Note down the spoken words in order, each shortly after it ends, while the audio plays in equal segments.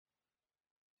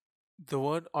The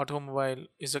word automobile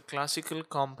is a classical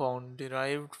compound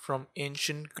derived from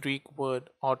ancient Greek word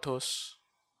autos,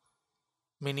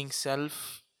 meaning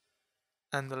self,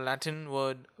 and the Latin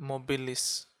word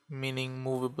mobilis, meaning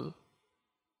movable.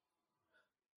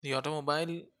 The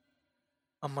automobile,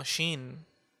 a machine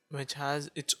which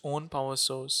has its own power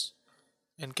source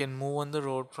and can move on the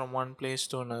road from one place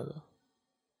to another.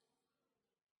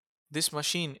 This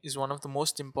machine is one of the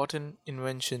most important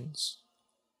inventions.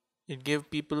 It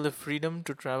gave people the freedom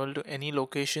to travel to any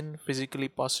location physically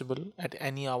possible at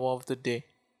any hour of the day.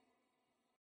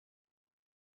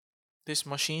 This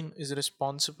machine is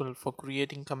responsible for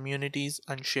creating communities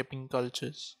and shaping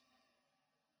cultures.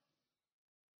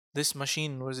 This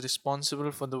machine was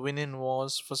responsible for the win in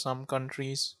wars for some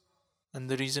countries and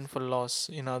the reason for loss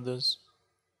in others.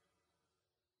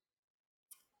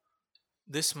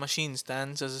 This machine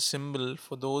stands as a symbol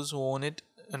for those who own it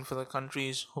and for the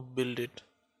countries who build it.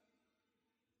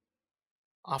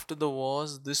 After the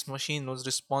wars, this machine was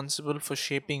responsible for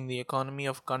shaping the economy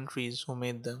of countries who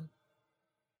made them.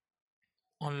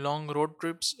 On long road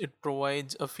trips, it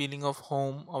provides a feeling of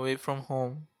home away from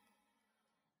home.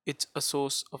 It's a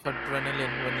source of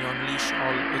adrenaline when you unleash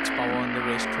all its power on the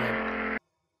racetrack.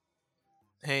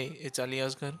 Hey, it's Ali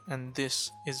Asghar, and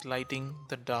this is Lighting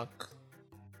the Dark.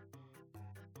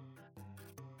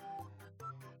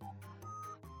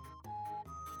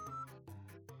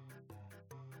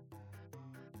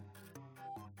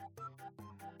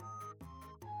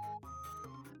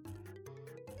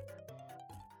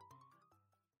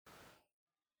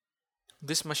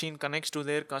 This machine connects to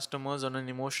their customers on an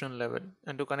emotional level,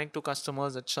 and to connect to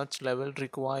customers at such level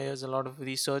requires a lot of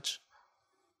research,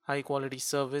 high quality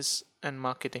service, and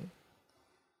marketing.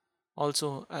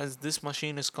 Also, as this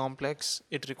machine is complex,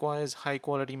 it requires high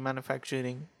quality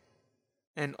manufacturing,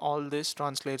 and all this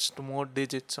translates to more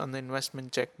digits on the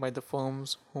investment check by the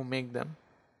firms who make them.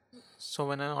 So,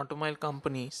 when an automobile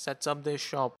company sets up their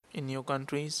shop in new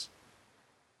countries,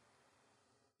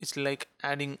 it's like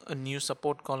adding a new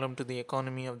support column to the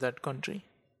economy of that country.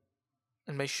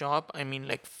 And by shop, I mean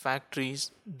like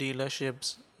factories,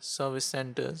 dealerships, service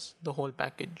centers, the whole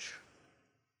package.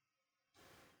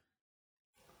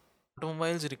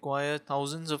 Automobiles require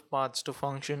thousands of parts to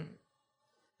function,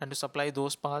 and to supply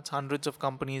those parts, hundreds of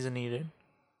companies are needed.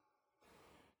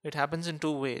 It happens in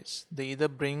two ways: they either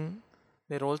bring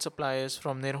their old suppliers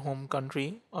from their home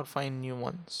country or find new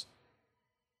ones.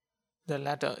 The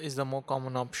latter is the more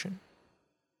common option.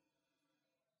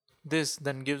 This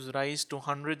then gives rise to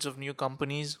hundreds of new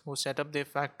companies who set up their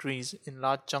factories in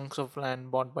large chunks of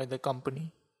land bought by the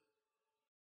company.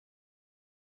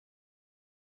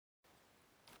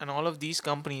 And all of these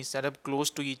companies set up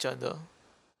close to each other,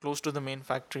 close to the main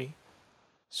factory,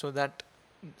 so that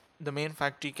the main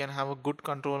factory can have a good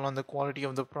control on the quality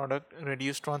of the product,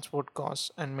 reduce transport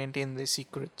costs, and maintain their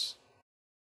secrets.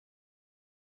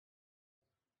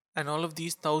 And all of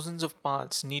these thousands of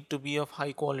parts need to be of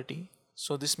high quality.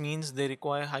 So, this means they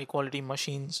require high quality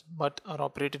machines but are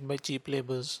operated by cheap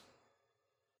laborers.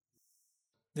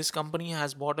 This company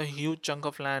has bought a huge chunk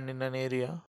of land in an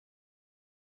area.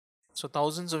 So,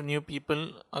 thousands of new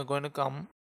people are going to come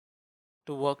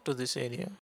to work to this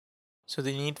area. So,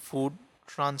 they need food,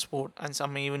 transport, and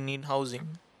some may even need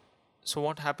housing. So,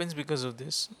 what happens because of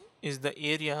this is the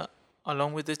area,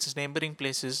 along with its neighboring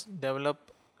places,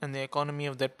 develop and the economy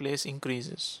of that place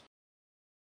increases.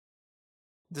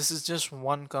 This is just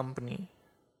one company.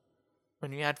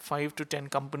 When we add 5 to 10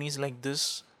 companies like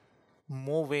this,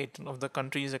 more weight of the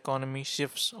country's economy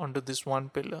shifts onto this one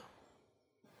pillar.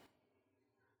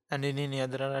 And in India,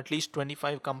 there are at least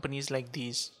 25 companies like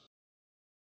these.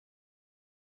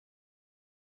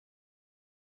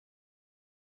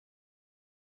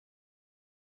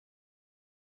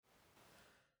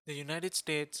 The United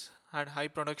States had high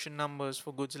production numbers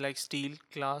for goods like steel,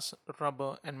 glass,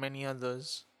 rubber, and many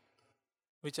others,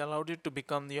 which allowed it to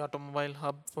become the automobile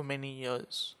hub for many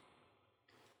years.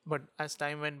 But as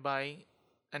time went by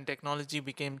and technology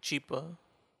became cheaper,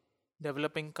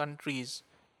 developing countries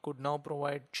could now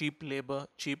provide cheap labor,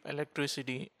 cheap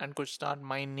electricity, and could start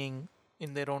mining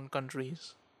in their own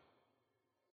countries.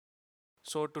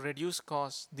 So, to reduce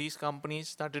costs, these companies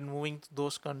started moving to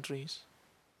those countries.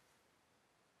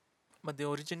 But the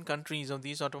origin countries of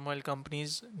these automobile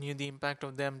companies knew the impact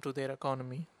of them to their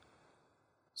economy.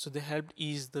 So, they helped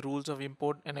ease the rules of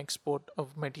import and export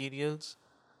of materials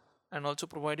and also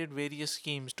provided various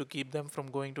schemes to keep them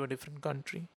from going to a different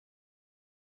country.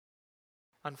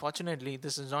 Unfortunately,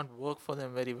 this does not work for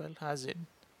them very well, has it?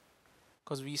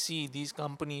 Because we see these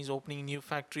companies opening new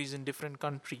factories in different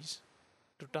countries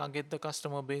to target the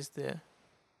customer base there.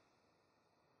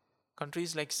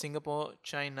 Countries like Singapore,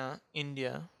 China,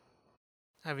 India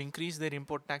have increased their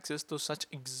import taxes to such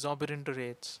exorbitant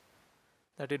rates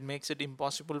that it makes it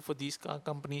impossible for these car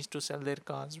companies to sell their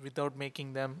cars without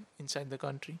making them inside the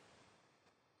country.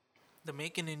 The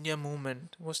Make in India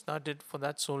movement was started for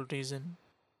that sole reason,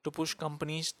 to push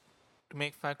companies to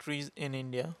make factories in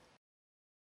India.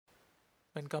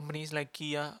 When companies like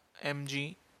Kia,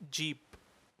 MG, Jeep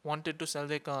wanted to sell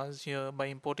their cars here by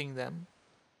importing them,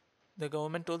 the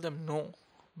government told them no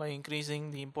by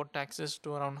increasing the import taxes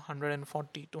to around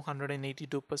 140 to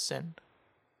 182%.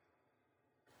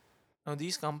 Now,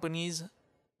 these companies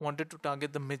wanted to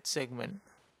target the mid segment,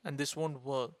 and this won't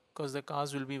work because the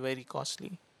cars will be very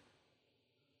costly.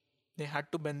 They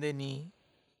had to bend their knee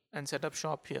and set up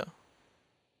shop here.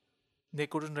 They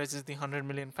couldn't resist the 100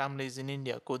 million families in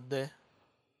India, could they?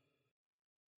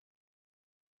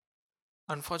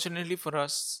 Unfortunately for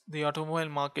us, the automobile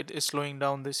market is slowing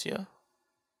down this year.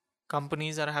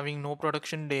 Companies are having no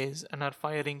production days and are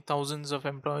firing thousands of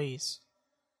employees.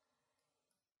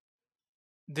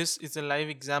 This is a live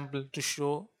example to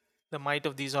show the might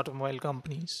of these automobile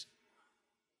companies.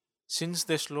 Since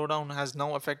their slowdown has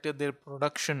now affected their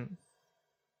production,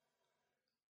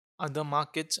 other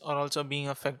markets are also being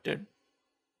affected,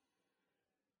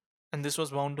 and this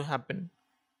was bound to happen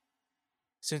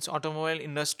since automobile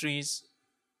industries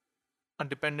are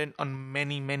dependent on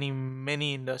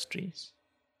many industries.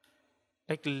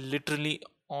 Like literally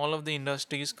all of the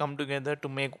industries come together to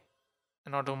make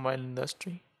an automobile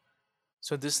industry.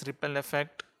 So this ripple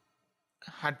effect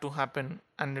had to happen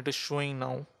and it is showing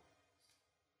now.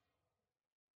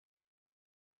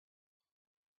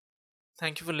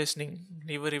 Thank you for listening.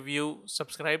 Leave a review,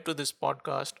 subscribe to this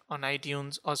podcast on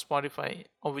iTunes or Spotify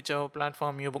or whichever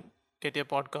platform you get your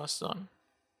podcasts on.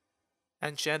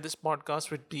 And share this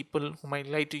podcast with people who might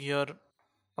like to hear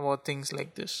about things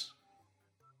like this.